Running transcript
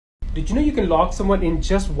Did you know you can lock someone in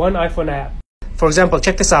just one iPhone app? For example,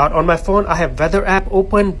 check this out. On my phone, I have weather app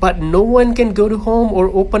open, but no one can go to home or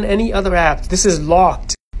open any other apps. This is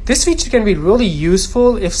locked. This feature can be really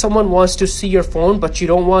useful if someone wants to see your phone, but you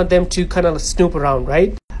don't want them to kind of snoop around,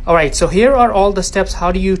 right? All right, so here are all the steps.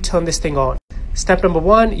 How do you turn this thing on? Step number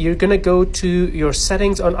one, you're gonna go to your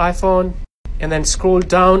settings on iPhone and then scroll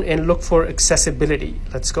down and look for accessibility.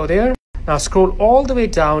 Let's go there. Now scroll all the way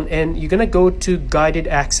down and you're gonna go to guided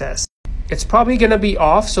access. It's probably gonna be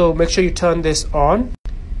off, so make sure you turn this on.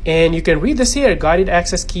 And you can read this here. Guided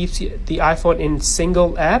access keeps the iPhone in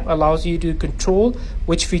single app, allows you to control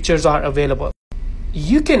which features are available.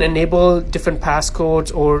 You can enable different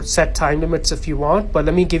passcodes or set time limits if you want, but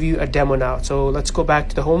let me give you a demo now. So let's go back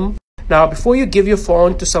to the home. Now, before you give your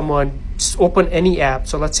phone to someone, just open any app.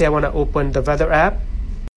 So let's say I wanna open the weather app.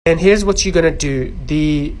 And here's what you're gonna do.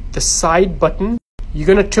 The side button, you're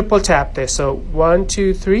gonna triple tap this. So 1,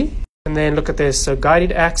 2, 3. And then look at this. So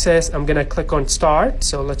guided access, I'm gonna click on start.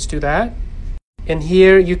 So let's do that. And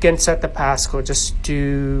here you can set the passcode.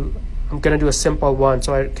 I'm gonna do a simple one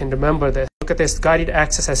so I can remember this. Look at this, guided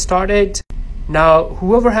access has started. Now,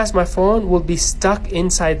 whoever has my phone will be stuck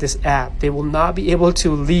inside this app. They will not be able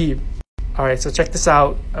to leave. All right, so check this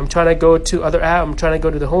out. I'm trying to go to other app. I'm trying to go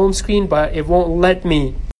to the home screen, but it won't let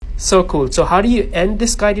me. So cool. So how do you end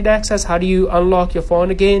this guided access? How do you unlock your phone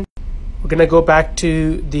again? We're gonna go back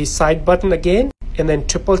to the side button again and then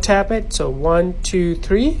triple tap it. So 1, 2,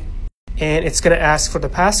 3, and it's gonna ask for the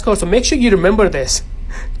passcode. So make sure you remember this.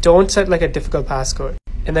 Don't set like a difficult passcode.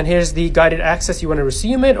 And then here's the guided access. You wanna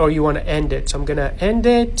resume it or you wanna end it. So I'm gonna end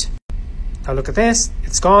it. Now look at this,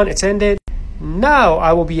 it's gone, it's ended. Now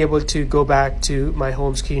I will be able to go back to my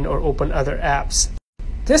home screen or open other apps.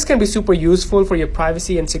 This can be super useful for your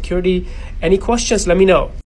privacy and security. Any questions, let me know.